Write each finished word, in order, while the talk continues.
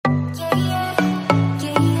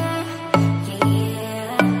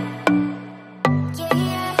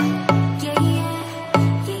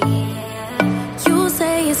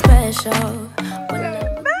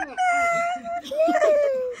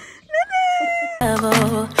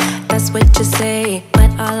what you say,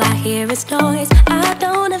 but all I hear is noise. I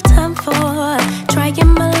don't have time for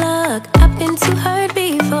trying my luck. I've been too hurt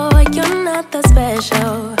before. You're not that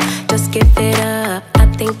special. Just give it up. I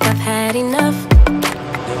think I've had enough.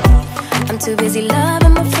 I'm too busy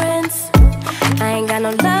loving my friends. I ain't got no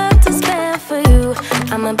love to spare for you.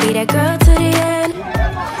 I'ma be that girl to the end. It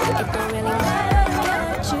don't really matter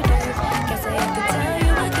what you do. Guess I have to tell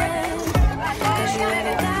you again, 'cause you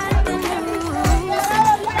haven't got the news.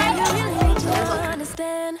 And you really need to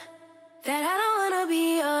understand that I don't wanna be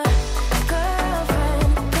your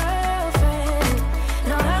girlfriend, girlfriend.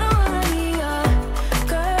 No, I don't wanna be your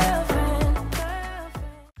girlfriend, girlfriend.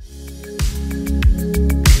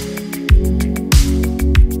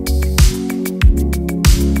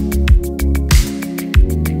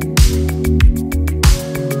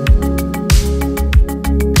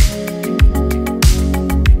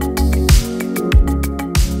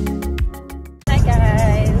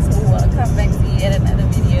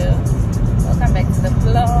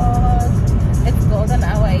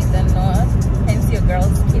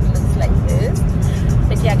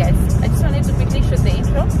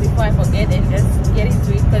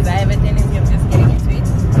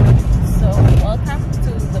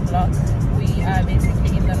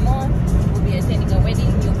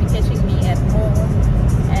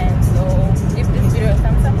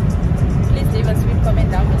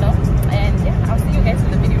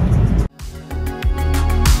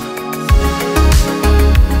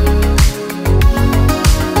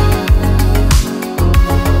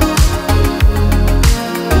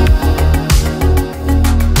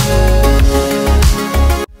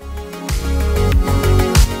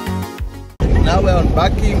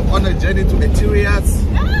 Embarking on a journey to the Interiors.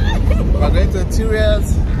 We're going to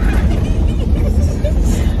Interiors.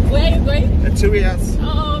 Where are you going? Interiors.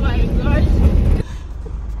 Oh my gosh.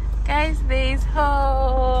 Guys, there is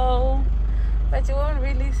home. But you won't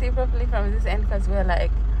really see properly from this end because we're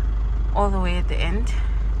like all the way at the end.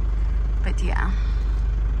 But yeah.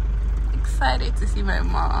 Excited to see my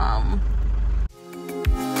mom.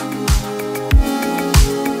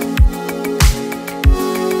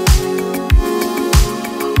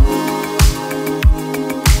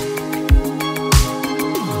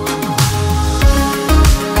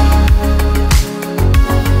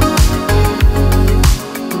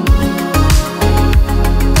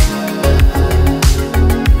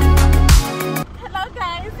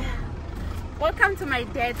 Welcome to my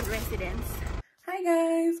dad's residence. Hi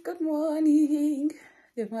guys, good morning.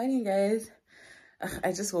 Good morning guys.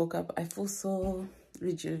 I just woke up. I feel so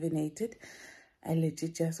rejuvenated. I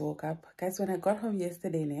legit just woke up. Guys, when I got home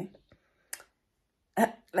yesterday,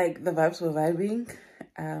 like the vibes were vibing.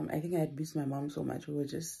 I think I had missed my mom so much. We were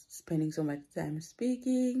just spending so much time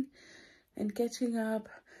speaking and catching up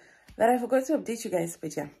that I forgot to update you guys.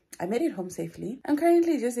 But yeah, I made it home safely. I'm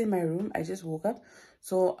currently just in my room. I just woke up.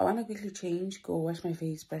 So I want to quickly change, go wash my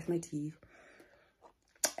face, brush my teeth,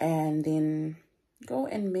 and then go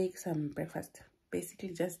and make some breakfast. Basically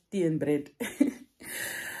just tea and bread.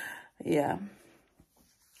 Yeah.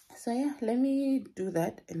 So yeah, let me do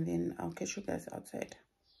that and then I'll catch you guys outside.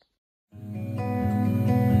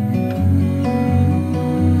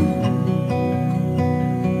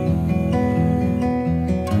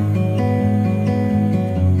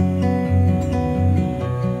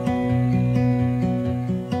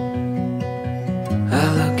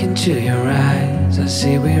 Into your eyes, I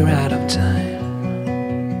see we're out of time.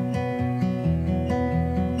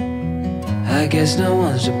 I guess no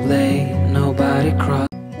one's to blame, nobody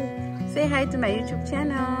crossed. Say hi to my YouTube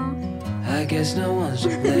channel. I guess no one's to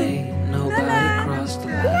blame, nobody crossed the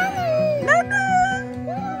line.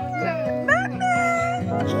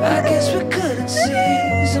 I guess we couldn't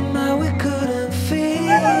see, somehow we couldn't feel.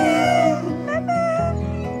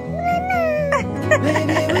 Maybe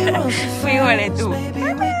we were so fast,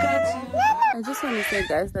 maybe we got to. I just want to say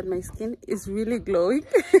guys that my skin is really glowing.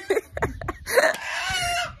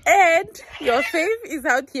 And your fave is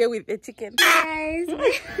out here with the chicken. Guys.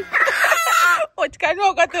 What kind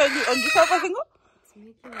of got on the sofa single? It's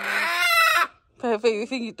making perfect, you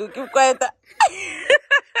think you took keep quiet.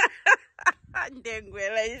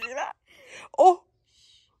 Oh.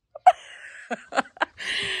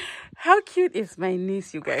 How cute is my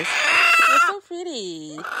niece, you guys? You're so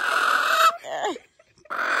pretty.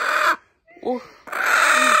 Oh,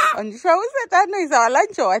 and shall we say that is our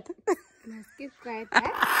lunch or what? Let's keep quiet.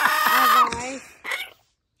 Otherwise.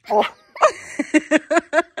 Oh.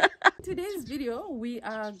 Today's video, we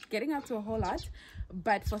are getting up to a whole lot,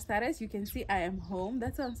 but for starters, you can see I am home.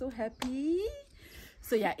 That's why I'm so happy.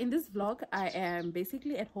 So yeah, in this vlog, I am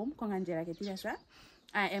basically at home.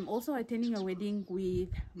 I am also attending a wedding with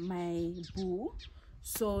my boo,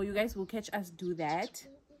 so you guys will catch us do that.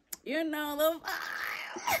 You know the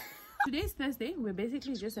vibe. Today is Thursday. We're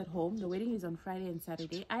basically just at home. The wedding is on Friday and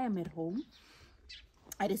Saturday. I am at home.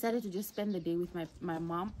 I decided to just spend the day with my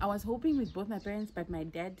mom. I was hoping with both my parents, but my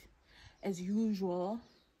dad, as usual,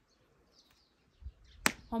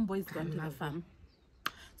 homeboy's gone to the farm.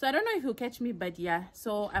 So I don't know if you'll catch me, but yeah.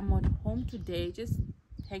 So I'm at home today, just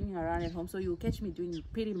hanging around at home. So you'll catch me doing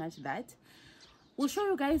pretty much that. We'll show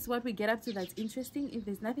you guys what we get up to that's interesting. If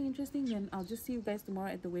there's nothing interesting, then I'll just see you guys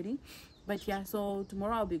tomorrow at the wedding. But yeah, so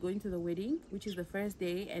tomorrow I'll be going to the wedding, which is the first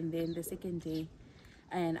day, and then the second day,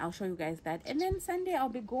 and I'll show you guys that. And then Sunday I'll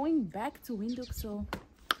be going back to Windhoek, so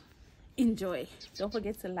enjoy. Don't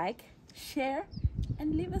forget to like, share,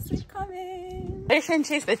 and leave a sweet comment. They can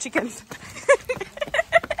chase the chickens.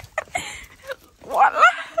 Voila.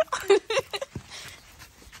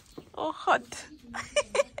 Oh, hot.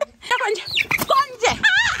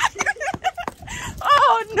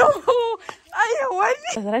 Oh no, I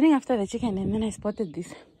was running after the chicken and then I spotted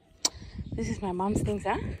this. This is my mom's things,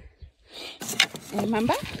 huh?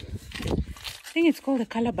 Remember? I think it's called a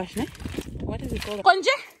calabash, ne? What is it called?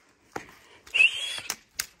 Konje?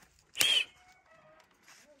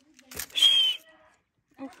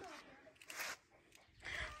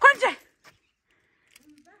 Konje!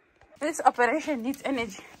 This operation needs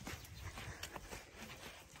energy.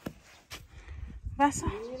 Vasa.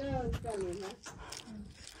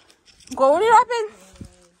 Go on it happen.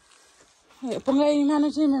 Ponga ini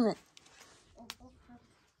mana sih meme?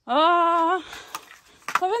 Oh,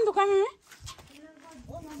 kapan tu kami?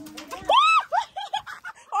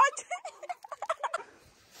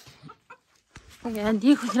 Okay,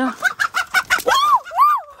 nanti aku jalan.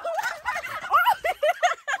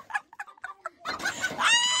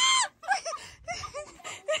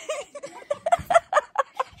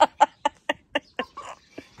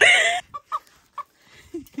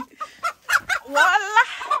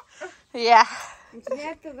 Yeah.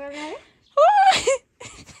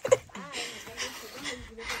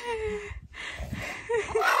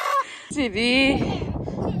 Jadi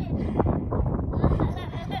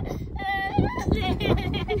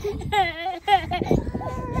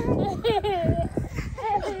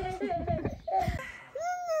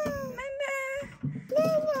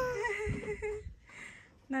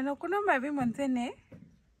Nana kuna mabi monse ne?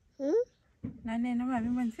 Nana no mabi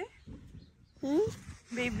monse?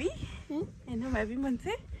 Baby? No mabi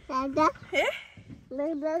monse? Eh?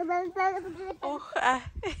 Oh,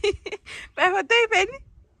 Baba tay penny?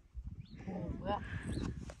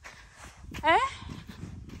 Eh?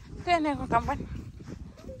 Tene ko kamban.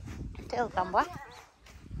 Teo kambwa.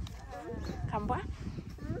 Kambwa?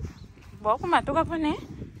 Boko matuka pone?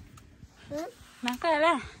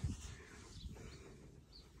 Nakala.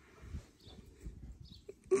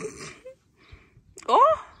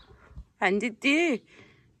 Oh, Anditi.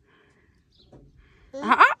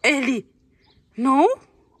 Ellie. No?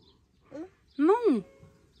 No.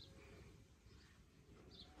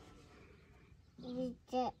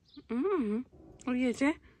 Oh, yes,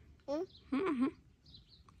 eh?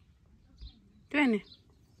 Twenty.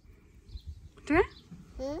 Two?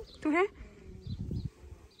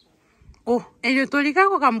 Oh, and you told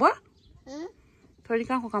Torica Cambua?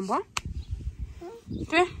 Torica Cambua?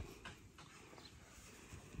 Two?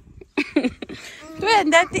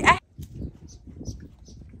 And that the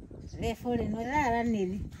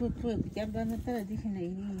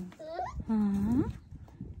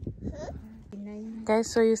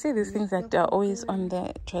guys, so you see these things that are always on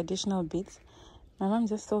the traditional beads. My mom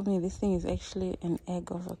just told me this thing is actually an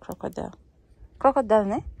egg of a crocodile. Crocodile,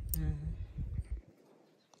 ne?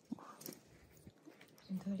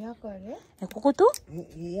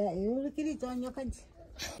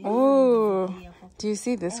 Oh, do you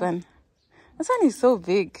see this one? This one is so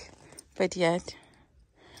big, but yet.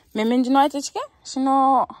 Memen, do you know what it's called?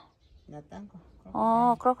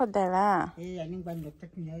 Oh, crocodile.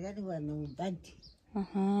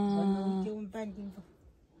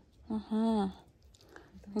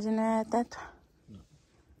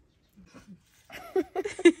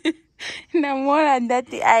 No more than that,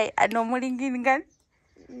 I no more in gun.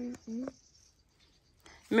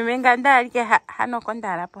 Mimenganda, Hano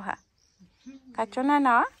Condara Poha. Kachona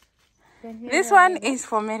now. This one is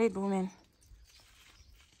for married women.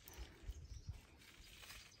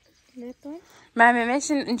 Mami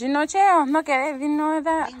mention, do you know chair? No, I didn't know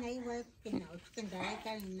that.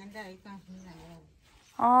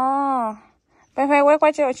 Oh, but if I work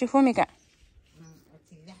with you, Chifumika.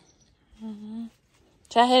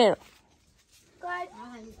 Chahero.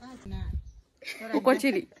 Uko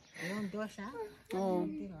chili. Oh,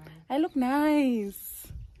 I look nice.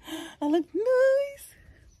 I look nice.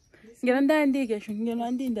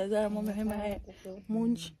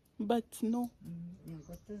 But no.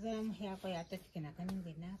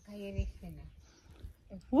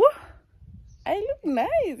 Woo! I look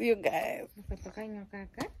nice, you guys.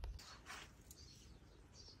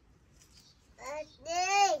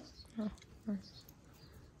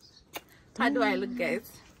 How do I look,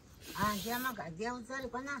 guys?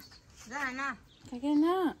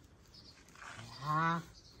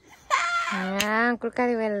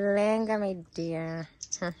 Kulkari welenga, my dear.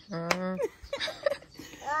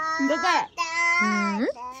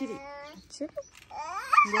 Chili.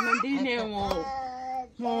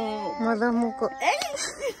 Modo muko.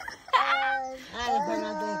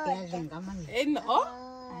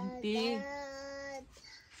 Auntie.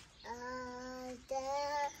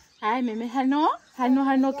 Hi, meme. Hano.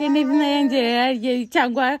 Kene vinaenje ye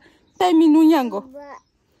changwa time nunyango.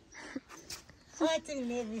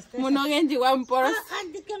 Monogenji wa mporos.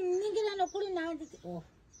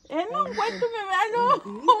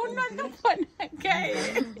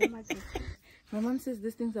 My mom says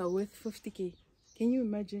these things are worth 50k. Can you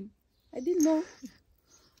imagine? I didn't know.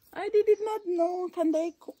 I did not know. Can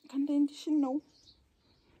they know?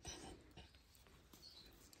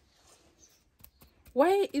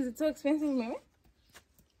 Why is it so expensive, Mama?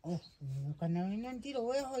 Oh.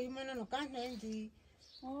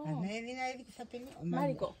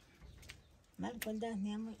 Marico.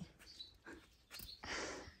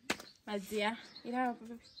 Mazia,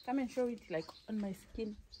 come and show it like on my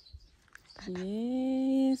skin.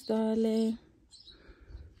 Yes, darling.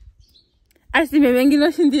 I see me when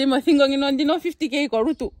you see my finger on 50k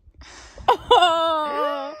korutu.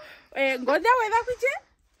 Oh, go there with that picture.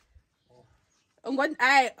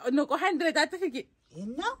 I no 100 at the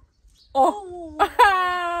no. Oh,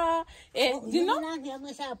 you know.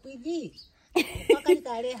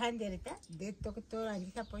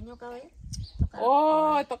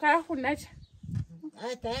 Oh, tocar funach.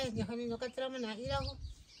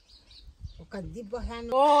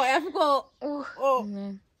 Oh, I forgot. Oh,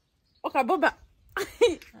 okay, Boba.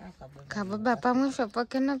 Kababa pamoja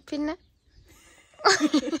shopoke na pina.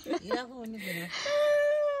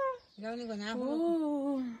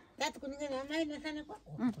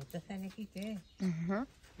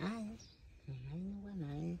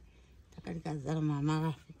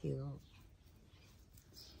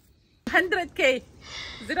 $100k,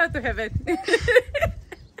 0 to heaven.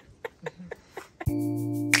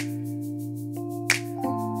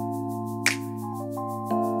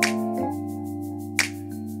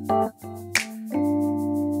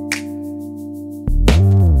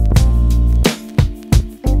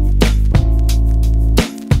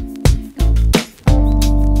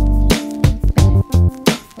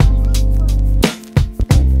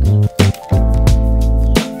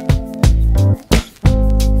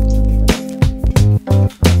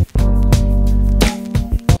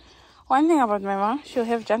 One thing about my mom, she'll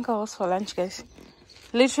have jungle oats for lunch, guys.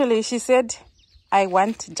 Literally, she said, I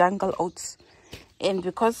want jungle oats. And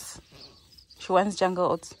because she wants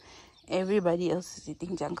jungle oats, everybody else is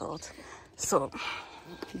eating jungle oats. So,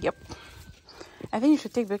 yep. I think you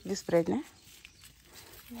should take back this bread, né?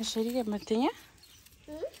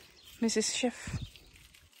 Mrs. Chef.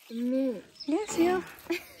 Me. Yes, you.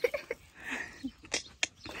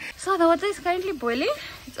 So the water is currently boiling.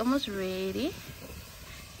 It's almost ready.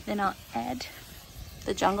 Then I'll add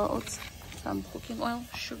the jungle oats, some cooking oil,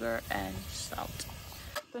 sugar, and salt.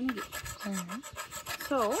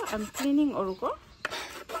 So I'm cleaning oruko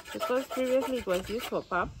because previously it was used for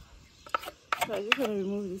pap. So I just want to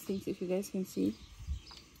remove these things if you guys can see.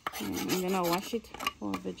 And then I'll wash it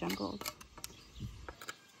for the jungle oats.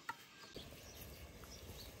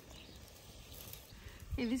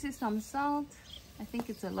 Okay, this is some salt. I think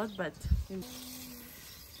it's a lot, but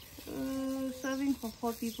serving for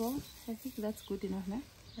 4 people, I think that's good enough, no?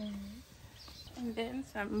 And then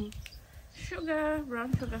some sugar,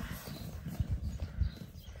 brown sugar.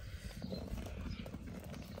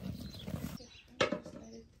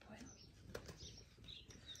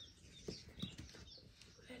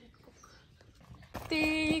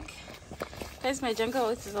 Thick. Guys, my jungle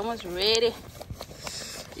oats is almost ready.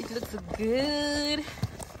 It looks good.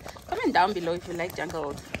 Comment down below if you like jungle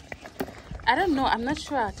oats. I don't know, I'm not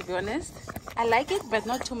sure, to be honest. I like it, but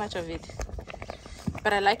not too much of it.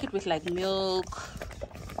 But I like it with like milk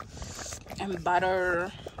and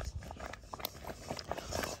butter.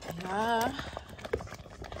 Yeah.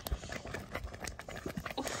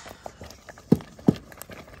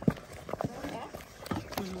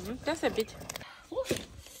 Just a bit.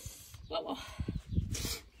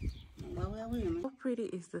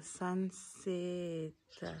 is the sunset.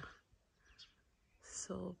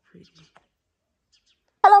 So pretty.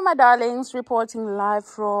 Hello my darlings, reporting live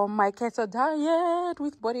from my keto diet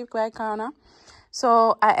with body glycana.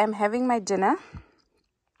 So I am having my dinner.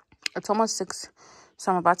 It's almost 6,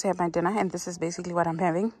 so I'm about to have my dinner, and this is basically what I'm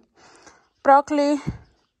having: broccoli,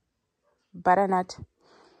 butternut,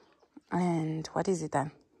 and what is it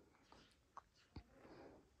then?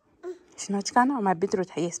 Shinochikana or my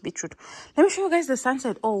beetroot? Yes, beetroot. Let me show you guys the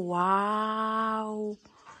sunset. Oh wow,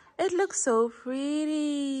 it looks so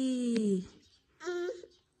pretty.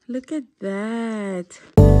 Look at that.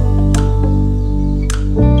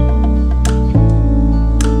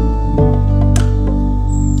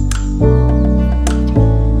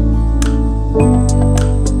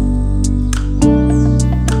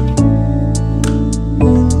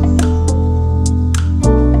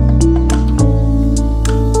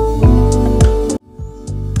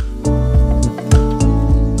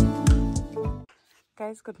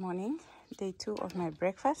 Guys, good morning. Day 2 of my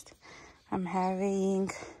breakfast. I'm having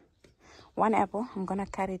 1 apple. I'm gonna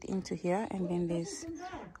cut it into here, and then there's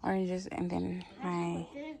oranges, and then my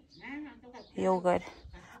yogurt.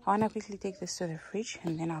 I wanna quickly take this to the fridge,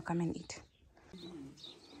 and then I'll come and eat.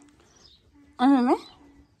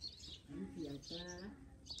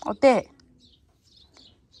 Ote.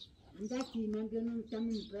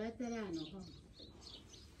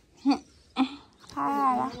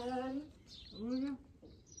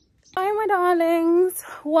 Hi my darlings,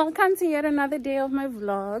 welcome to yet another day of my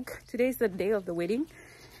vlog. Today's the day of the wedding,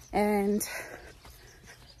 and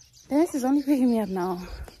Dennis is only picking me up now.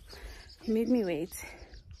 He made me wait,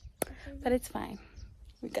 but it's fine.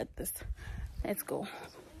 We got this. Let's go.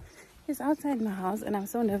 He's outside my house, and I'm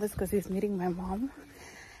so nervous because he's meeting my mom,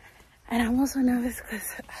 and I'm also nervous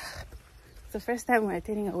because it's the first time we're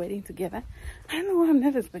attending a wedding together. I don't know why I'm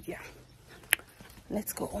nervous, but yeah,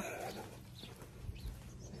 let's go.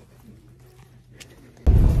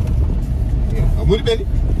 Belly.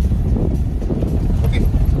 Okay.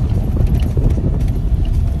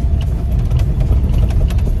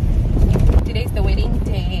 Today's the wedding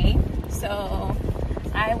day, so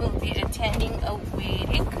I will be attending a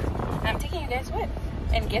wedding. I'm taking you guys with,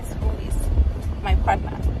 and guess who is my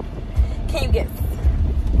partner? Can you guess?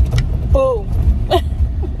 Boom.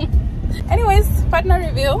 Anyways, partner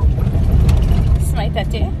reveal. This is my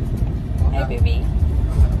tate. Hi baby.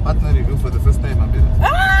 Partner review for the first time,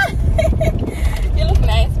 Ah! You look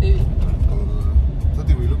nice, baby. So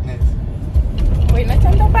do we look nice? Wait, not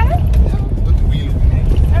on the back? Yeah, so do we look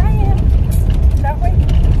nice? Ah, yeah. That way.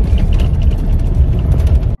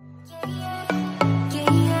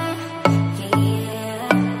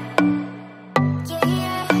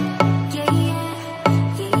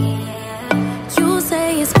 You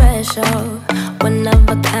say you're special, one of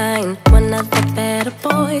a kind, one of the better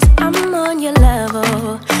boys. I'm on your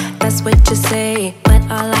level, that's what you say, but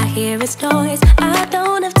all I hear is noise. I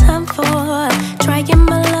don't have time for trying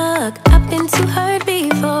my luck. I've been too hurt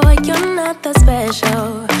before. You're not that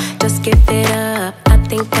special, just give it up. I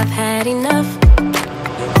think I've had enough.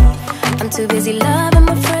 I'm too busy loving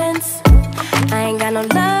my friends. I ain't got no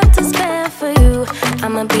love to spare for you.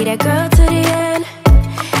 I'ma be that girl to the end.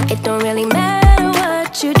 It don't really matter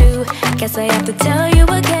what you do. Guess I have to tell you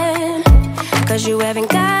again, cause you haven't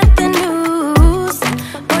got the news.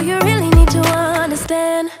 Boy, you really need to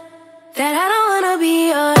understand that I don't wanna be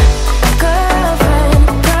your girlfriend.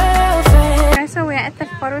 Okay, so we're at the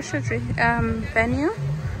photo shoot venue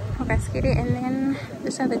for Kaskiri, and then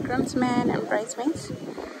these are the groomsmen and bridesmaids.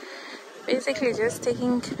 Basically just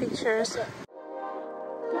taking pictures.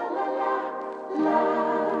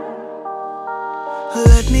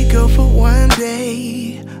 Let me go for one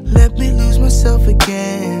day. Let me lose myself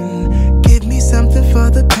again. Give me something for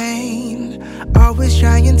the pain. Always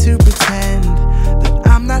trying to pretend that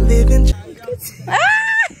I'm not living.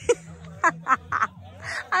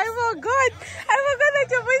 I forgot that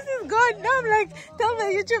your voice is gone. Now I'm like, tell the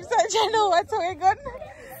YouTube channel what's going on.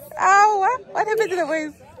 Oh, what happened to the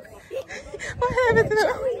voice? What happened to the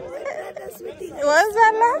voice? What's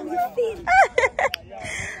that?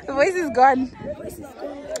 The voice is gone.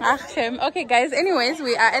 Ah, shame. Okay guys, anyways,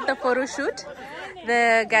 we are at the photo shoot.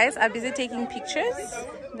 The guys are busy taking pictures.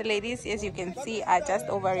 The ladies, as you can see, are just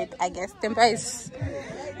over it. I guess Tempa is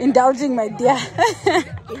indulging, my dear.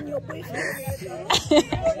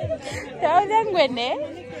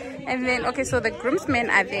 And then, okay, so the groomsmen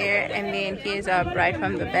are there, and then here's our bride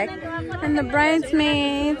from the back, and the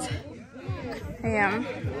bridesmaids. Yeah.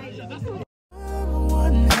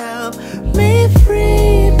 Help me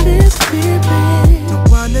free this spirit. Don't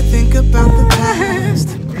wanna think about the past.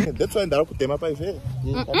 That's why ndara kutema pa ife.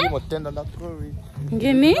 Ndi motenda ndakuri.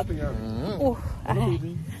 Ngini?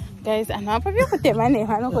 Guys, anapa pia kutema ne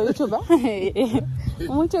hano kwa YouTube.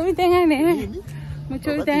 Mucho vitenga ne.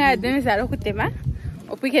 Mucho vitenga demi salo kutema.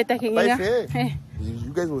 Opiketa kinga.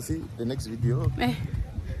 You guys will see the next video.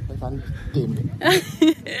 I'm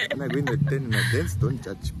going to 10 in a dance, don't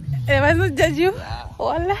judge me. I must judge you.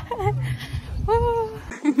 Hola.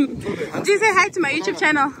 Do you say hi to my YouTube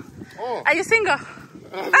channel? Oh. Are you single?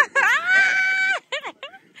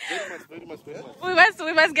 Very much.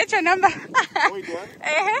 We must get your number. Wait, what?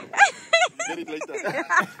 Get it later.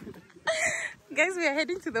 Guys, we are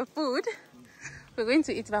heading to the food. We're going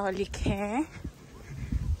to eat vaholike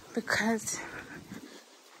because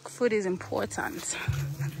food is important.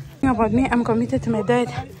 About me, I'm committed to my diet.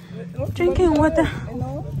 Drinking water.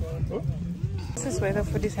 This is where the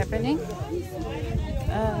food is happening.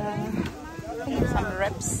 Some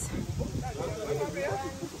reps.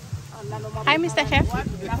 Hi, Mr. Chef.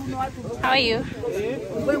 How are you?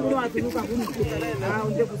 So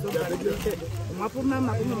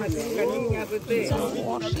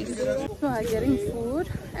I'm getting food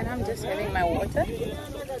and I'm just having my water.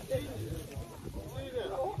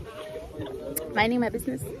 Minding my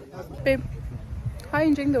business. Babe, how are you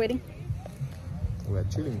enjoying the wedding? We are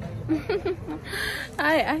chilling.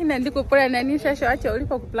 I nandi kupura nani shasho acha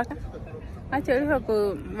ulipo kuplaka. Acha ulipo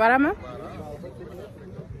ku varama.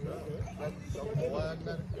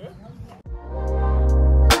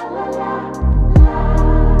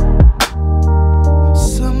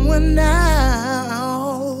 Someone now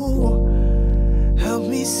help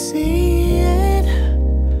me see it.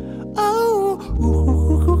 Oh.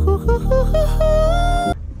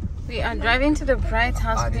 We are driving to the bride's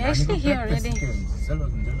house. We're actually here already.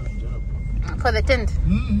 For the tent.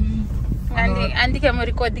 Andy came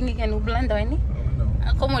recording again. Ublanda wani?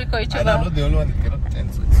 Como record YouTube. I'm not the only one that cannot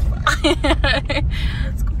tent, so it's fine.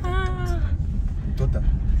 Let's go. So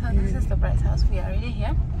this is the bride's house. We are already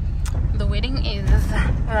here. The wedding is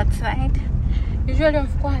that side. Usually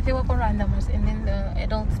they walk around them and then the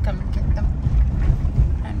adults come and get them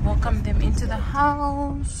and welcome them into the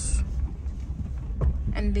house.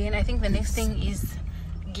 And then I think the next thing is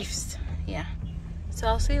gifts. Yeah. So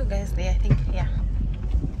I'll see you guys there, I think. Yeah.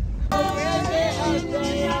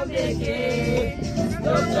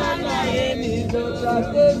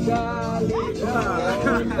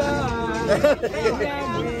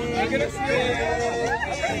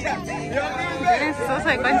 This is also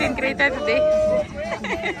a content creator today.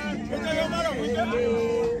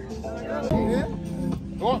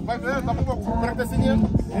 Oh, my friend, estamos practicing here.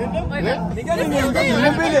 Everybody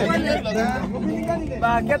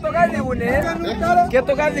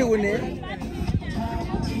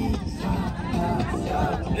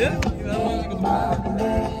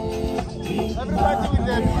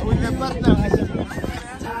with the partner.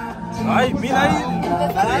 Ay, mira ahí.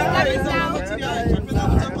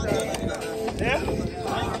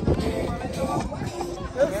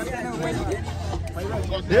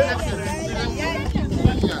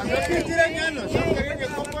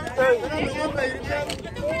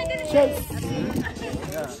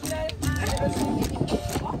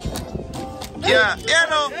 Yeah, yeah,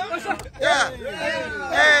 no. Yeah.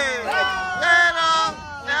 Hey, yeah, no.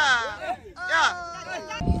 Yeah, yeah.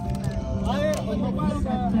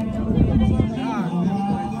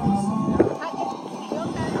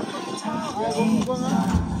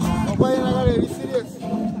 Be serious.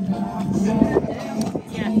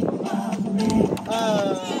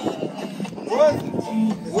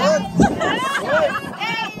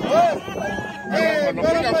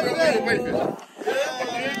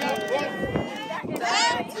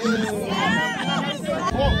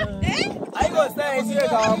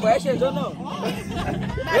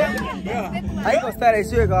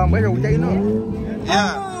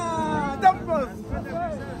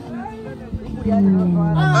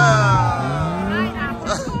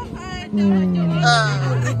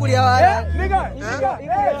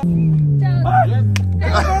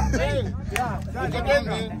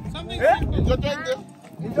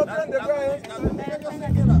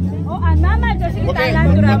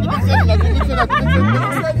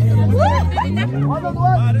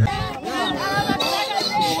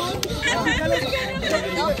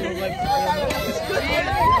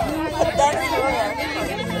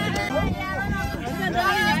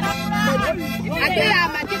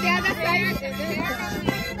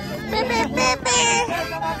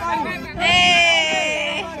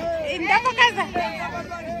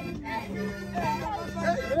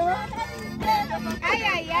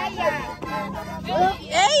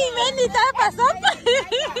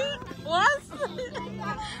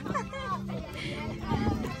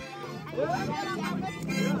 Time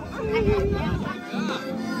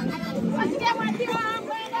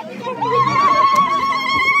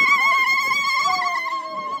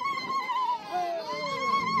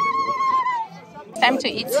to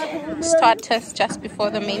eat starters just before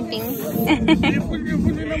the main thing.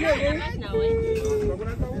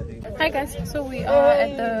 Hi guys, so we are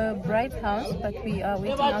at the bride's house, but we are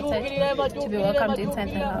waiting outside to be welcomed inside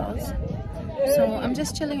the house. So I'm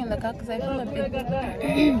just chilling in the car because I feel a bit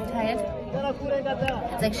tired.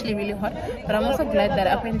 It's actually really hot, but I'm also glad that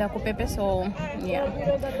I went to Pepe, so yeah.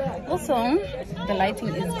 Also, the lighting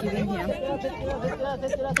is giving here.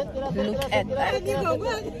 Look at that.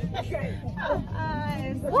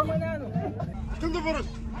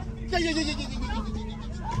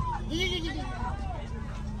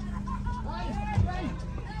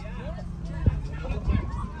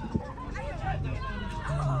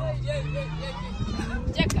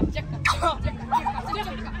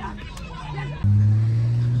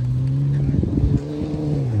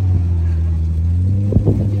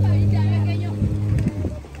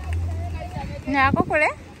 Nako kule?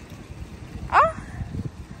 Oh,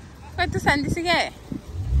 kwetu sandisige.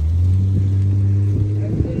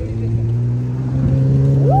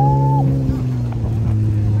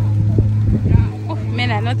 Oh,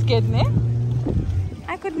 men are not scared, ne?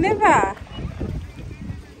 I could never.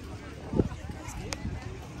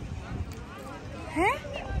 Huh?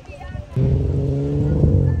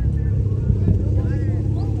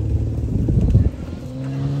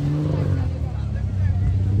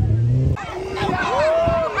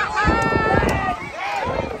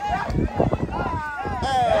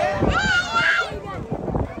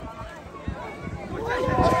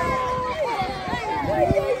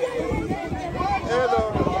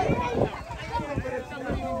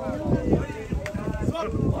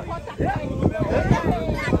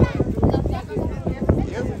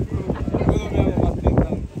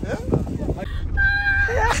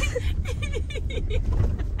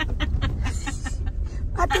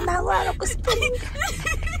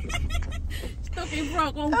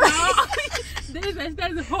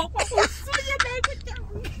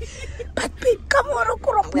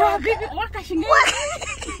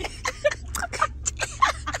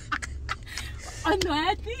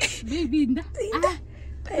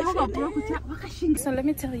 So let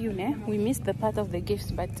me tell you, we missed the part of the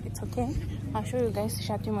gifts, but it's okay. I'll show you guys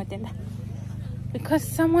because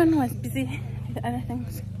someone was busy with other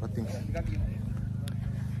things. What things?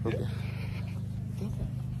 Okay.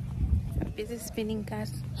 Busy spinning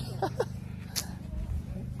cars.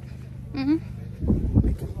 We're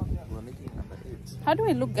making number 8. How do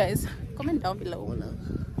I look, guys? Comment down below.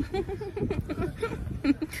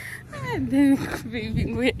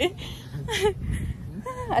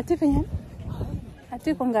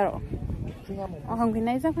 Ati kongaro.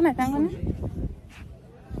 Ohangwinaiza kuna tangana.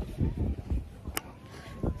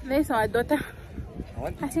 There's our daughter.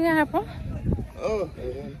 Asiga hapo. Oh.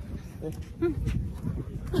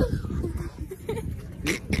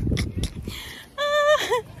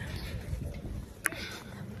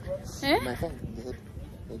 My phone.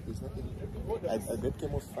 There's nothing. That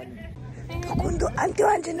came off funny. Kundu anti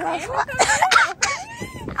wanti no afwa.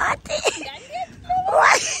 Ati.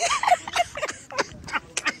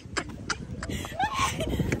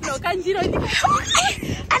 No kanjiro ni.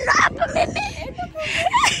 Ano apa meme?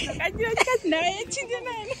 No kanjiro ni kasna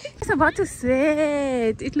chindina. It's about to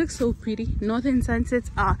set. It looks so pretty. Northern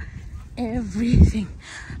sunsets are everything.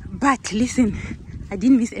 But listen, I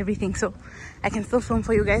didn't miss everything, so I can still film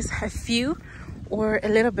for you guys a few or a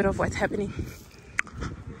little bit of what's happening.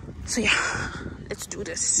 So yeah, let's do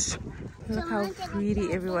this. Look how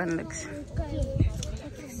pretty everyone looks.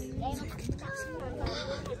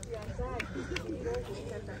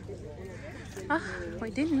 Oh,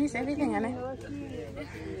 we didn't miss everything, Anna.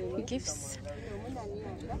 Gifts.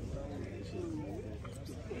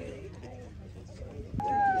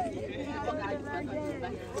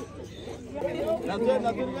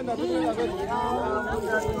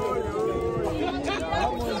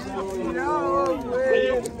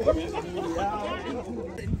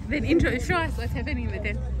 Then intro, show us what's happening in the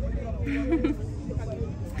tent.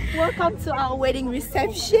 Welcome to our wedding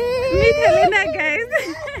reception. Meet Helena, guys.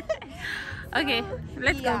 Okay,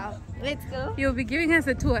 let's go. Let's go. You'll be giving us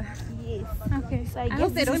a tour. Yes. Okay. So I I guess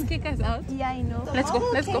hope they this don't kick us out. Yeah, I know. Let's go.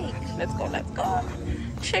 Let's go. Let's go. Let's go.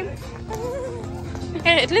 Shame.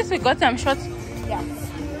 Okay, at least we got some shots. Yeah.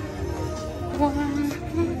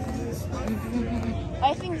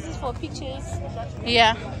 I think this is for pictures.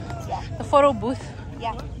 Yeah. The photo booth.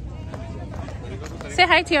 Yeah. Say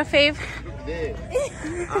hi to your fave.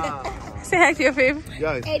 Say hi to your fave.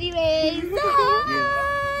 Guys. Anyways,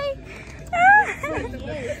 bye.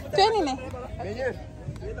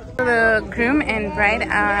 The groom and bride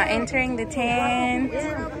are entering the tent.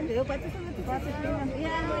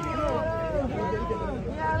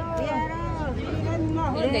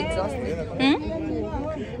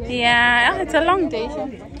 Yeah, it's a long day.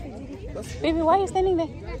 Baby, why are you standing there?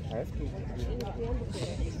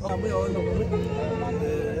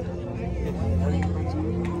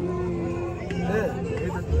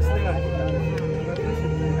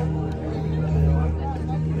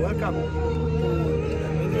 Welcome.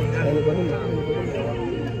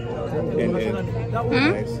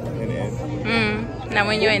 Now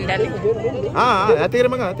when you're in Delhi.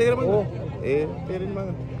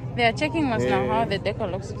 They are checking us now how the decor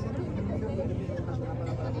looks.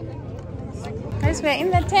 Guys, we're in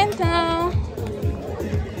the tent now.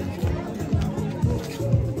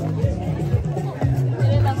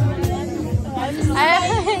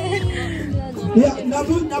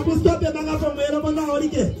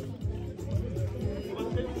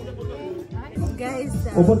 Guys,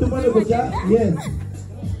 Yes.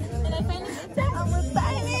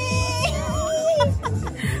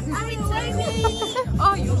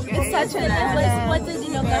 oh, you guys. It's such a nice place. What did you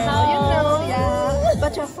know? Yeah.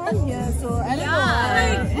 But you're from here, so I don't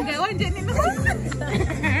know. Okay, what did you know?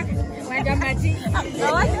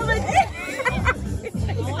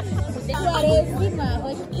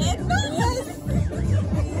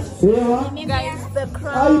 Guys, the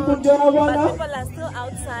crowd, but people are still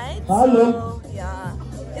outside. So, yeah,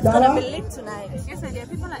 it's gonna be lit tonight. Yes, and there are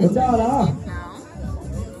people are entering now.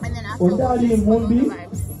 And then after the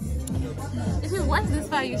vibes. If you watch this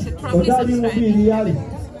far, you should probably subscribe. I need a fix.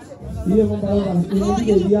 No, you look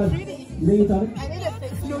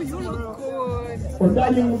good. I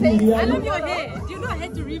love your hair. Do you know I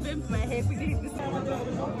had to revamp my hair quickly?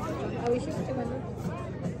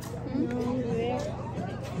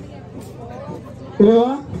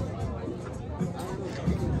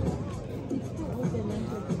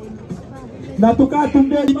 Natuka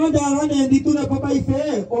tumbe manda wane ndituna papa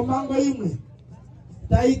ife omango imwe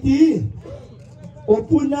taiti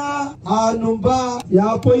opuna anumba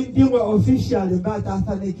ya pointingwe official mbata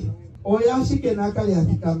athaneke oyashike nakali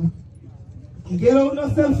atikama ngero uno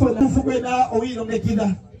cell phone ufukwe na owino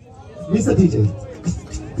mekida Mr. DJ.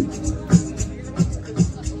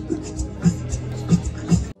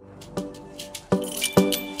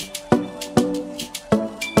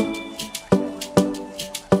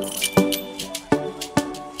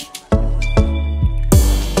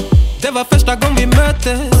 Det var första gången vi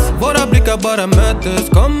möttes, våra blickar bara möttes.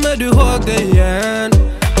 Kommer du ihåg det igen?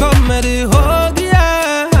 Kommer du ihåg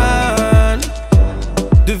igen?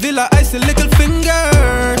 Du vill ha icy little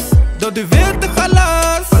fingers, då du vet det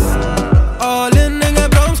chalas. All in, ingen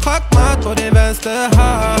broms, schackmatt på din vänster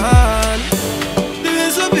hand. Du är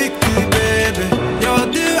så viktig baby, ja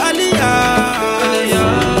du allians.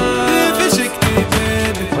 Du är försiktig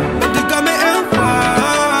baby, men du gav mig en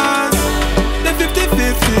chans. Det är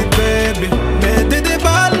 50-50 baby, men det är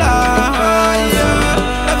balans.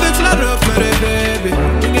 Jag växlar upp med dig baby,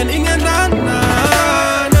 ingen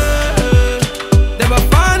annan. Det var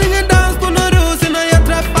fan ingen dans på någon ros innan jag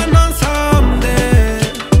träffade någon som dig.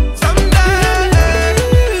 Som dig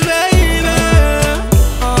baby.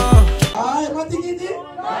 Alright, what did you do?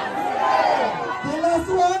 The last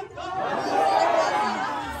one?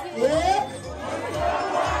 Yeah?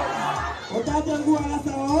 Otajangu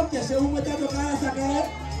alasa o, keshe umetato kaya sakae.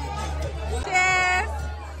 Cheers!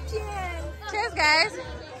 Cheers! Cheers, guys!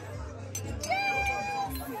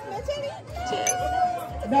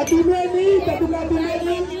 Natumeni,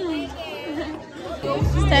 tatumeni.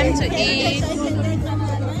 It's time to eat.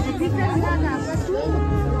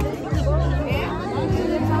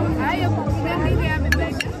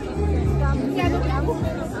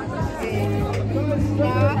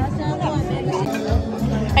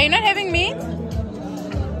 Are you not having meat?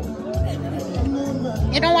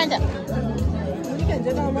 You don't want that?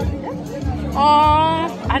 Oh,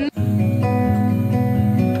 I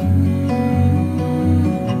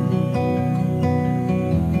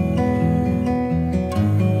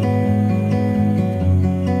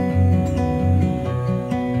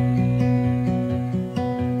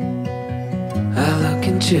look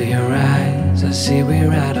into your eyes, I see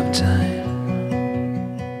we're out of time.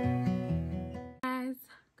 guys,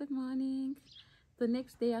 good morning. The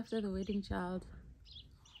next day after the wedding child.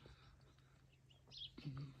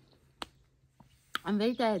 I'm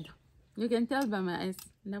very tired. You can tell by my eyes,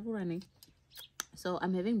 never running. So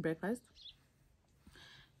I'm having breakfast.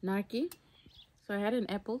 Narki. So I had an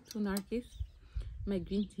apple, 2 narkis, my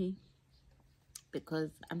green tea,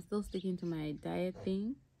 because I'm still sticking to my diet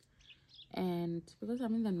thing. and because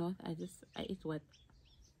I'm in the north, I eat what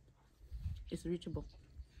is reachable.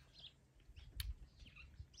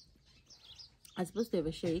 I was supposed to have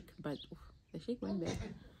a shake, but the shake went bad.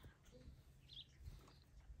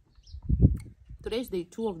 Today's day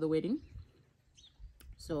 2 of the wedding,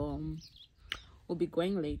 so we'll be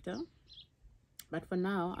going later, but for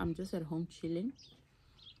now I'm just at home chilling.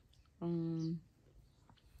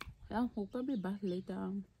 Yeah, we'll probably bath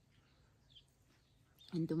later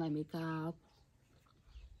and do my makeup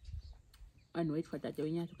and wait for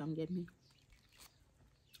Tatiana to come get me.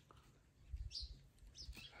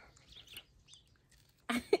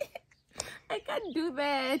 I can't do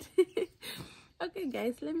that. Okay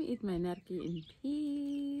guys, let me eat my narki in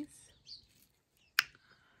peace.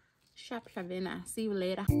 Sharp Shavena, see you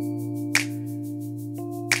later.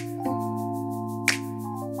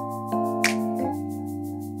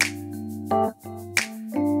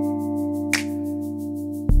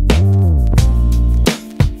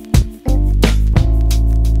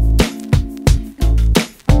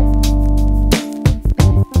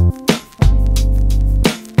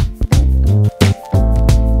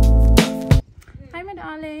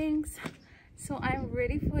 So I'm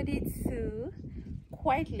ready for day 2.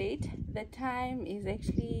 Quite late. The time is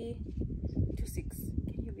actually 2:06.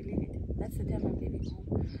 Can you believe it? That's the time I'm leaving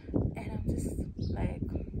home, and I'm just like,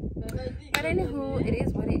 but anywho, it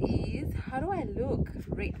is what it is. How do I look?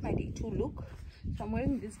 Rate my day 2 look. So I'm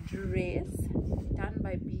wearing this dress done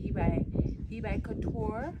by B by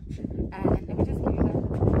Couture, and let me just give you guys a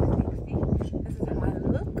 360. This is how I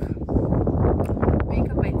look.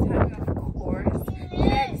 Makeup by Tammy, of course.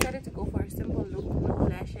 Then I decided to go for a simple look, no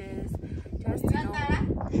lashes, just, you know.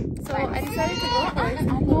 So I decided to go for a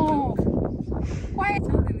simple look. Why?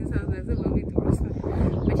 Sounds in this house, there's a little bit worse.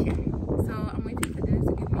 But yeah, so I'm waiting for Dennis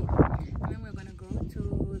to get me, and then we're gonna go to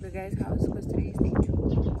the guy's house because today is day 2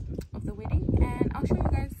 of the wedding, and I'll show you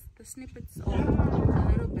guys the snippets of a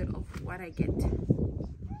little bit of what I get.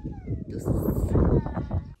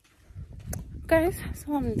 Guys,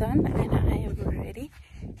 so I'm done and I am ready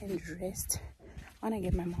and dressed. I want to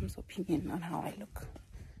get my mom's opinion on how I look.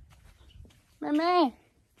 Mama,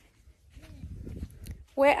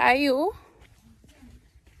 where are you?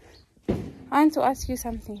 I want to ask you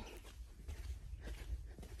something.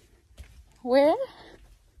 Where?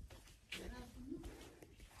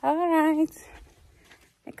 Alright.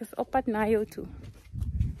 Because opat na yo too.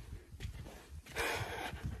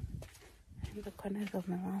 And the corners of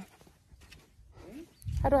my mouth.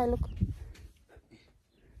 How do I look?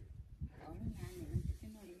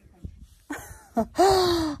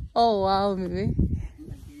 Oh wow, baby.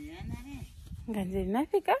 Ganjil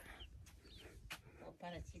nafika?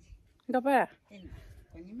 Gapara?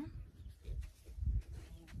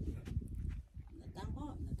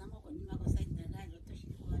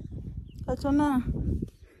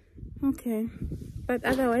 Okay, but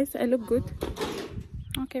otherwise I look good.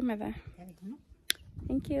 Okay, mother.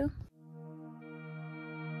 Thank you.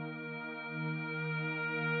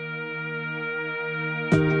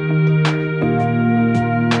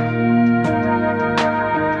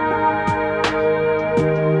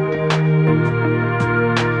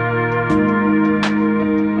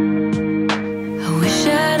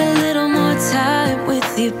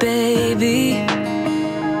 Baby,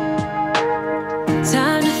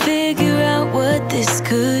 time to figure out what this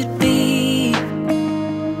could be.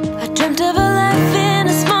 I dreamt of a life in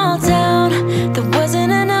a small town that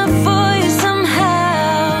wasn't enough for you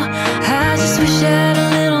somehow. I just wish I had a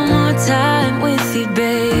little more time with you,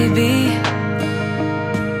 baby.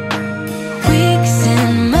 Weeks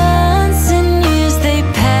and months and years they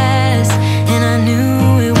passed, and I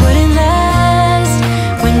knew it wouldn't last.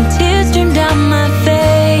 When tears streamed down my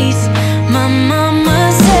face, my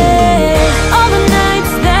mama said, all the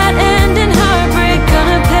nights that end in heartbreak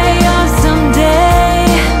gonna pay off someday.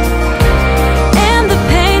 And the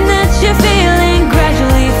pain that you're feeling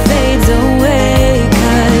gradually fades away.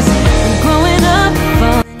 'Cause I'm growing up,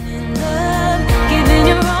 falling in love, giving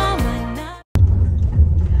you all my night.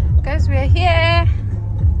 Guys, we're here.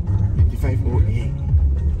 5508.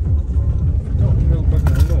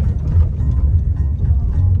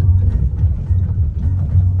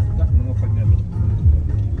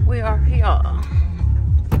 We are here.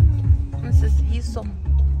 This is Hiso.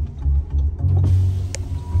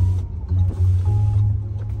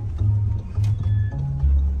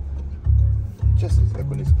 Just like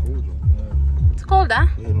when it's cold. It's cold, huh?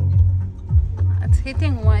 You know. It's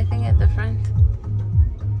hitting more, I think, at the front.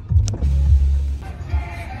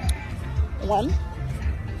 1,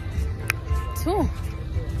 2.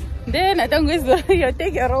 Then I don't go. You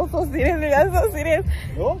take your role so seriously. You're so serious.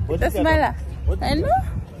 No? The smell. I know.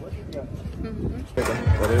 What is that?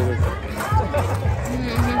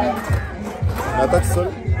 That's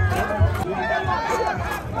all.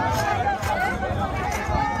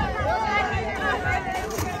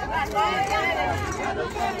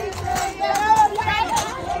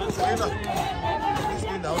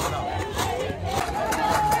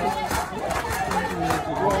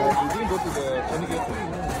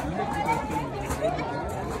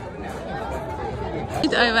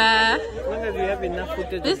 It's over. Long as you have enough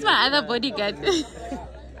footage. This is my other bodyguard. This is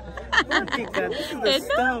the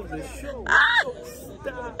star of the show.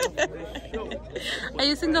 Star of the show. Are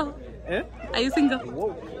you single? Eh? Are you single?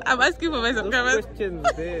 Whoa. I'm asking for my subscribers. Questions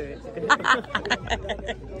there.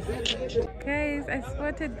 Guys, I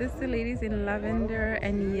spotted these two ladies in lavender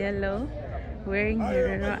and yellow wearing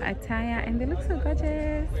Herero attire and they look so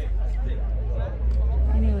gorgeous.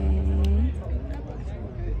 Anyway.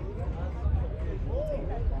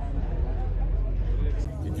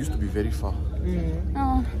 It used to be very far.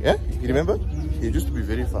 Oh. Yeah? You remember? It used to be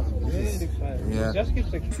very far. Yeah.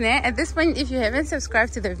 At this point, if you haven't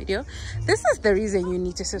subscribed to the video, this is the reason you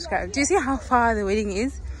need to subscribe. Do you see how far the wedding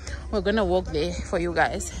is? We're gonna walk there for you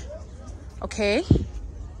guys. Okay?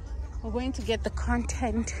 We're going to get the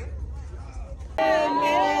content.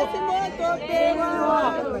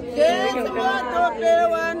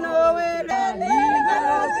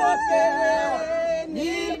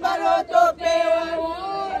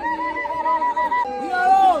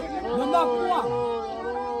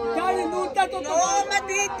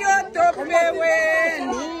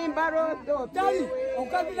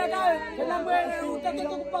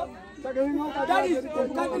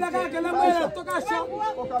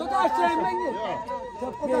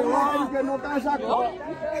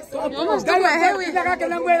 Almost done my hair with.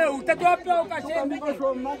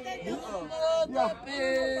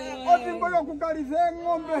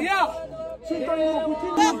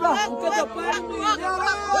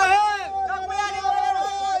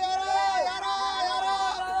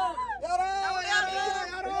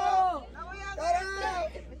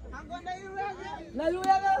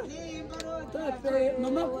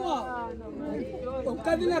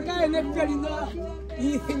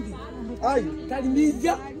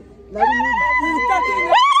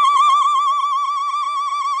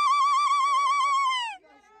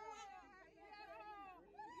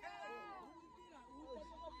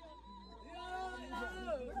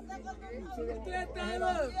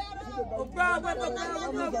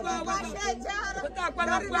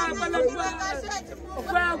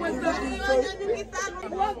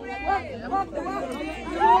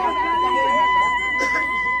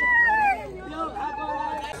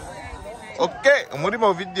 Okay,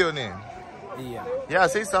 umurimo video ni. Yeah. Yeah,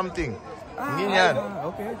 say something.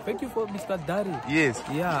 Okay. Thank you for Mr. Daddy. Yes.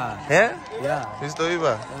 Yeah. Eh? Yeah. Mr.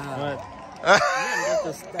 Iba.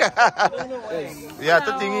 Yeah,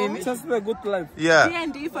 to tingin. Just a good life. Yeah.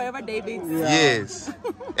 D&D forever, David. Yeah. Yes.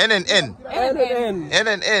 N and N. N and N. N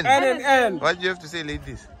and N. N and N. What do you have to say,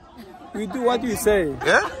 ladies? We do what you say.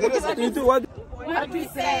 Yeah? We do what we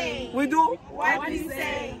say. we do. What we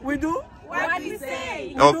say. We do. What we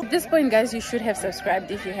say. Oh. At this point, guys, you should have subscribed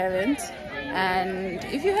if you haven't. And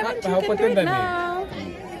if you haven't, you can do it now.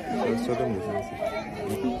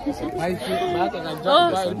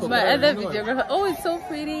 Oh, my other videographer. Oh, it's so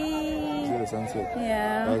pretty. See the sunset?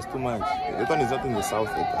 Yeah. That's too much. That one is not in the south.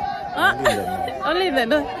 Only in the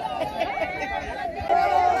north.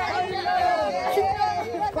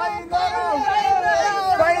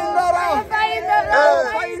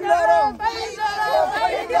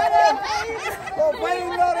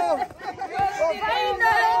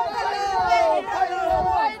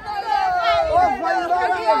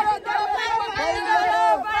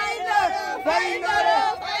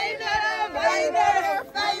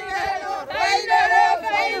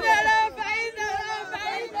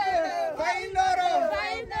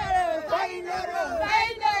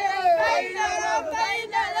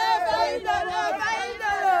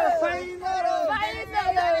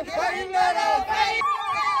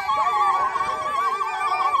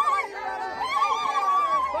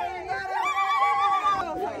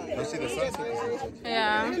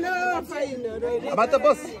 Yeah. Abata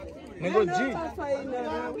boss. Nego G.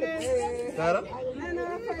 Sarah?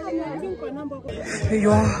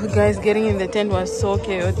 Yo, guys, getting in the tent was so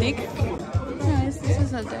chaotic. Guys, this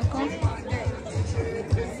is a deco.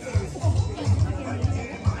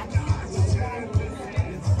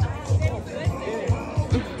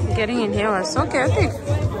 Getting in here was so chaotic.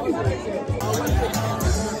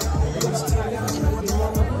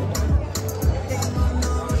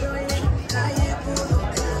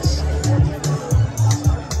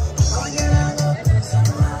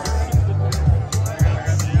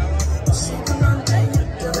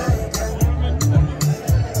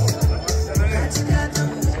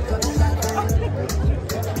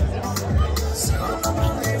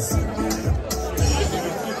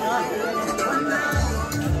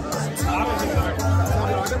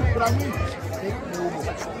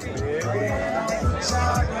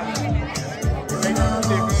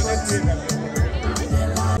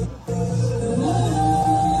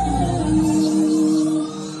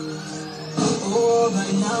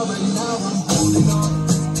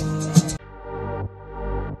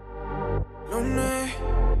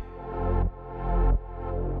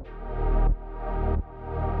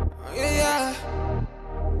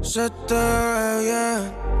 se te ve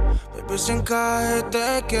bien. Baby, sin encaje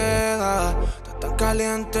te queda. Está tan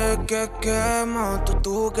caliente que quema.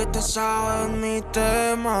 Tú que te sabes mi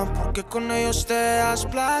tema. Porque con ellos te das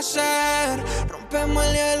placer. Rompemos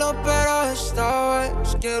el hielo, pero esta vez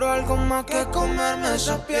quiero algo más que comerme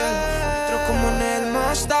esa piel. Entro como en el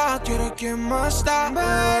Mazda. Quiero quien más da,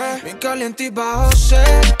 bebé. Bien caliente y bajo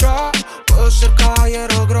cero. Puedo ser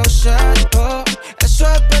caballero grosero. Eso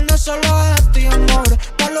depende solo de ti, amor.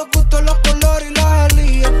 Pa' los gustos, los colores y los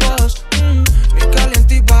elías. Bien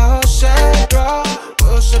caliente y bajo cero.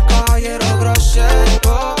 Puedo ser caballero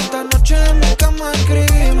grosero. Esta noche en mi cama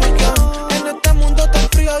escribimos guión. En este mundo tan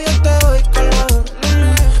frío yo te doy calor.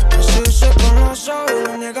 Me dice con los ojos,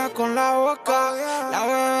 lo niega con la boca. La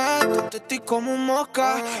bebé, te estoy como un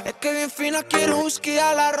mosca. Es que bien fina quiero whisky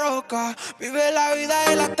a la roca. Vive la vida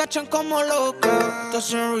y la tachan como loca.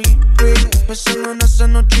 Estás en repeat, pensando en esa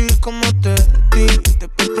noche como te di.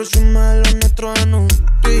 Después presume los nuestros en un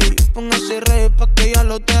beat. Póngase rey pa' que ya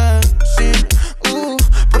lo dejen sin.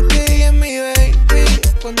 Porque ella es mi baby.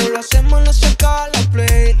 Cuando lo hacemos no se acaba la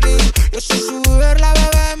playlist. Yo soy su Uber, la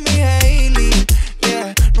bebé es mi Hailey.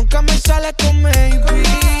 Yeah, nunca me sale con maybe.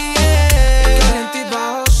 Yeah. Caliente y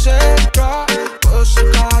bajo cero. Puedo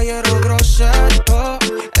ser caballero grosero.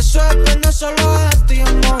 Eso depende solo de ti,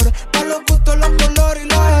 amor. Pa' los gustos, los colores y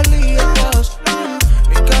los elías.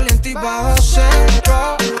 Bien caliente y bajo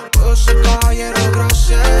cero. Puedo ser caballero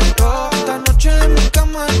grosero. Esta noche en mi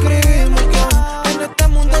cama escribimos guión. En este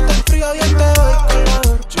mundo tan frío yo te doy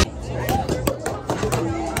calor.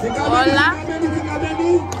 Hola.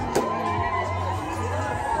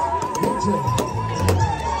 Thank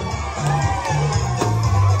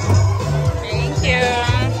you.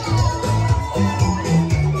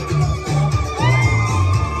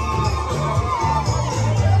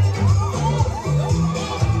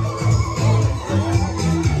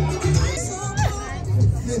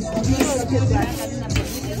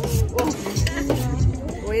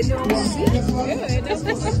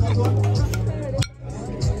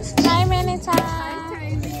 Hi, Manita. Hi,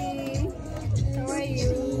 Tiny. How are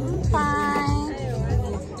you? Fine.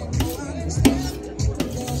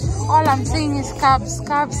 All I'm seeing is cups.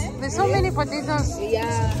 There's so many potatoes.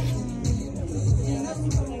 Yeah.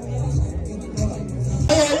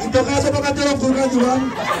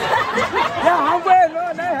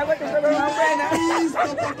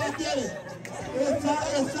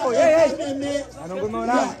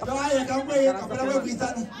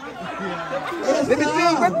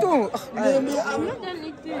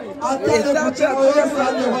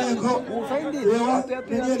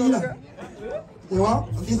 Ewa,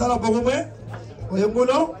 kita la bogume,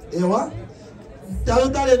 oyembuno, ewa.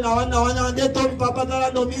 Talutale na wana ndeto papa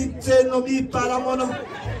tala no mi tse no mi para mono.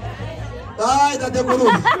 Ai tate kuru.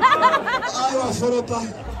 Ai wa soropa.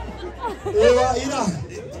 Ewa ira.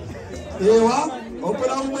 Ewa,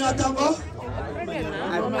 opera ume atango.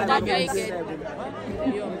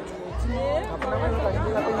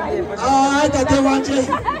 Ai tate wanje.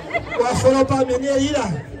 Wa soropa mene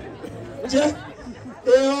ira. Je.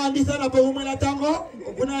 Ewa andisa na bogume na tango.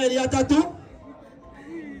 Kuna elia tatu.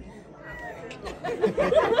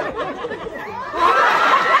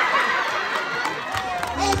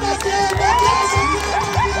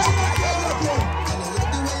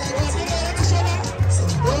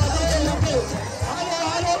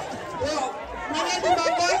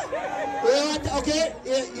 Okay,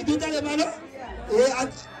 iduta le mano.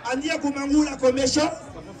 Andia kumangula komesho.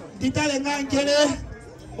 Dita le ngangele.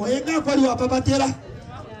 Oyenga kwa liwa pabatera.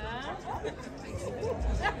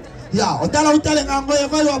 Ya, otala utale ngango ye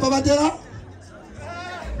kwa liwa pabatera.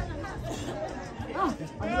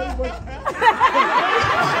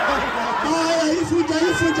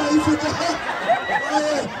 Ifuja.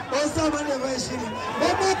 Osama ne vashiri.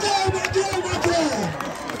 Omake.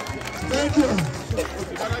 Thank you.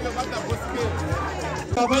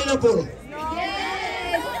 Available.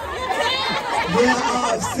 Yes. They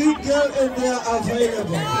are single and they are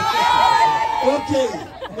available. Okay.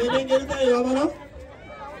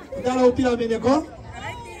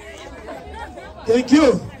 Thank you.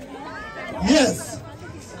 Yes.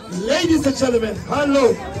 Ladies and gentlemen,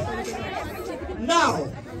 hello. Now,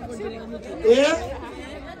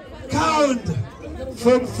 count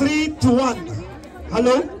from 3 to 1.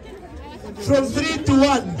 Hello? From 3 to 1.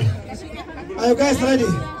 Are you guys ready?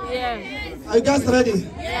 Yes. Are you guys ready?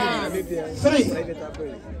 Yes. 3,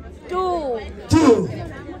 2,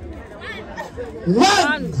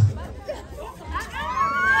 1.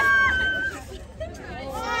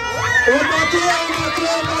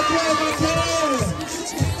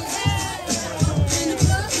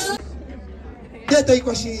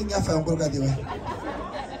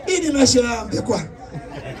 ini mashambe kwa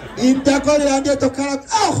intakole ande tokala ta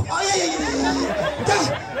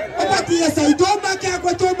abati ya saitoma kwa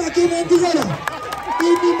kwa toma kile ndigolo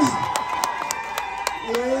ini ma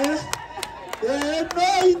no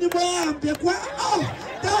ini mwambe kwa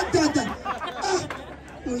ta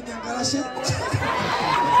unyangarashe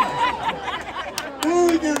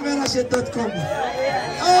unyangarashe.com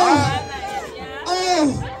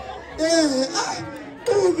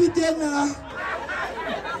vitena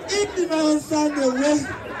ini maonsane we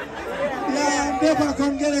ya mbeba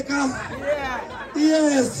kongeleka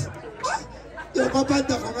yes yo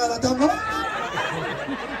kapanda kongala tambo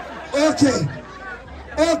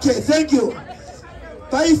okay thank you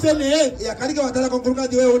paifene ya kalika watala konkuruka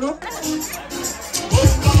diwe uno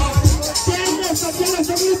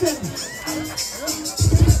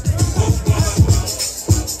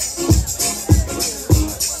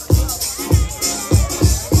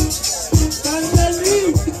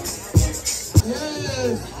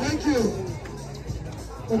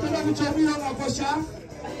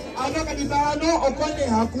okone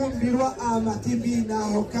hakumbirwa amatibi na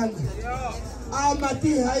hokana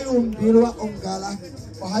amati hayumbirwa ongala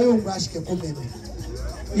hayungashike kumene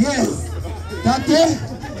yes tate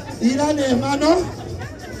irane mano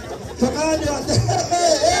tokane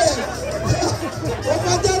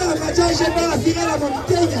opatara machaje ba sigara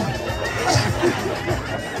mtenya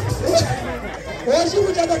oshi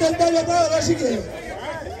mutata tendele ba rashike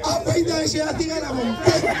apa ida shi atigara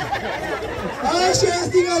mtenya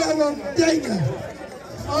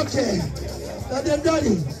okay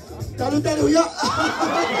daddy talu ya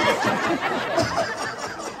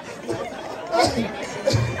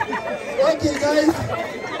okay guys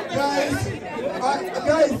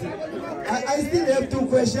I still have 2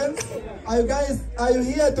 questions. Are you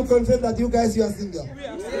here to confirm that you are single?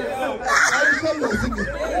 Are you sure you are single?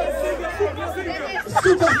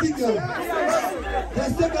 Super single. The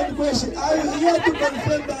second question, are you here to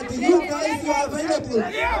confirm that you are available?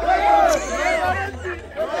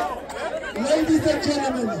 Ladies and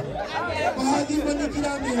gentlemen,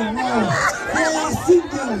 they are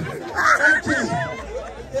single. Okay.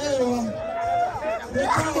 There you are. The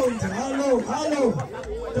count. Hello.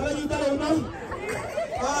 Tell you that no?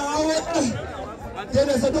 Tell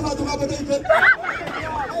us about the competition.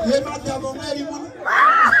 You might have a very good.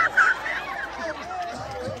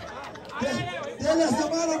 Tell us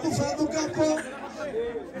about the Fadu Campo.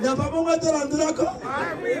 Yabamunga Torandurako.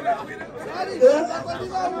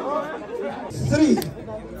 3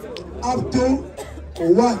 up to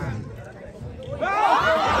 1.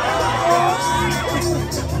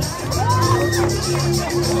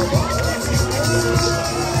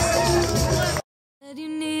 Said you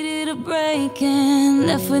needed a break and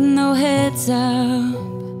left with no heads up.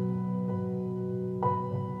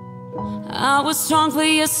 I was strong for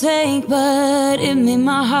your sake, but it made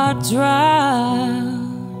my heart drop.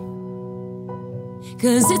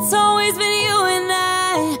 'Cause it's always been you and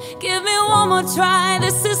I. Give me one more try.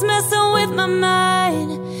 This is messing with my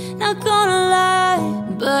mind. Not gonna lie,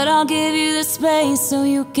 but I'll give you the space so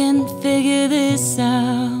you can figure this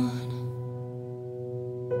out.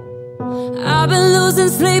 I've been losing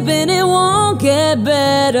sleep and it won't get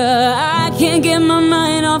better. I can't get my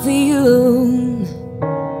mind off of you.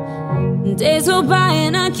 Days go by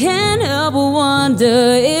and I can't help but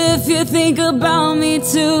wonder if you think about me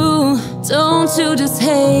too. Don't you just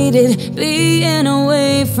hate it, being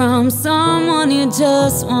away from someone you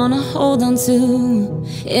just wanna hold on to?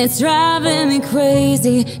 It's driving me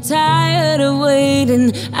crazy, tired of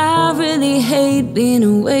waiting. I really hate being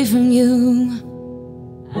away from you.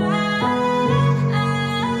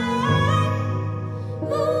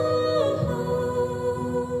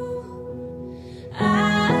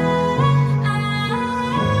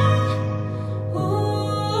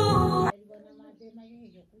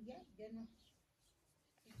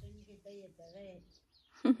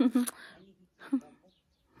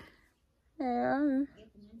 Yeah.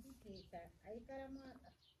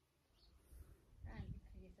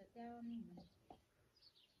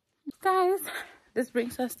 Guys, this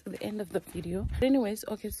brings us to the end of the video. But anyways,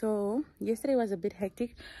 okay, so yesterday was a bit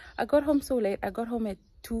hectic. I got home so late. I got home at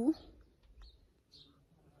 2.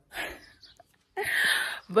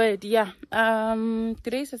 But yeah,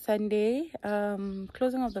 today's a Sunday,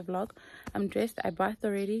 closing of the vlog. I'm dressed, I bathed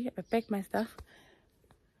already, I packed my stuff.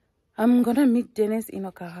 I'm gonna meet Dennis in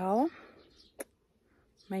Okahao.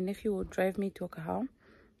 My nephew will drive me to Okahao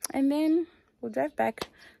and then we'll drive back.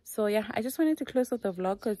 So yeah, I just wanted to close out the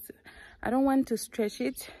vlog because I don't want to stretch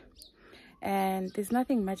it and there's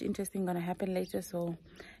nothing much interesting gonna happen later. So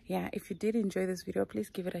yeah, if you did enjoy this video, please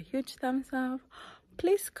give it a huge thumbs up.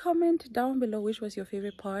 please comment down below which was your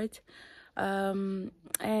favorite part. And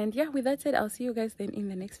yeah, with that said, I'll see you guys then in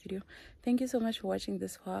the next video. Thank you so much for watching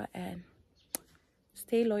this far, and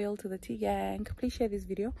stay loyal to the Tea Gang. Please share this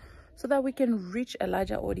video so that we can reach a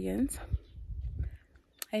larger audience.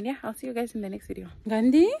 And yeah, I'll see you guys in the next video.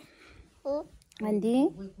 Gandhi? Gandhi?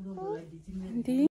 Gandhi?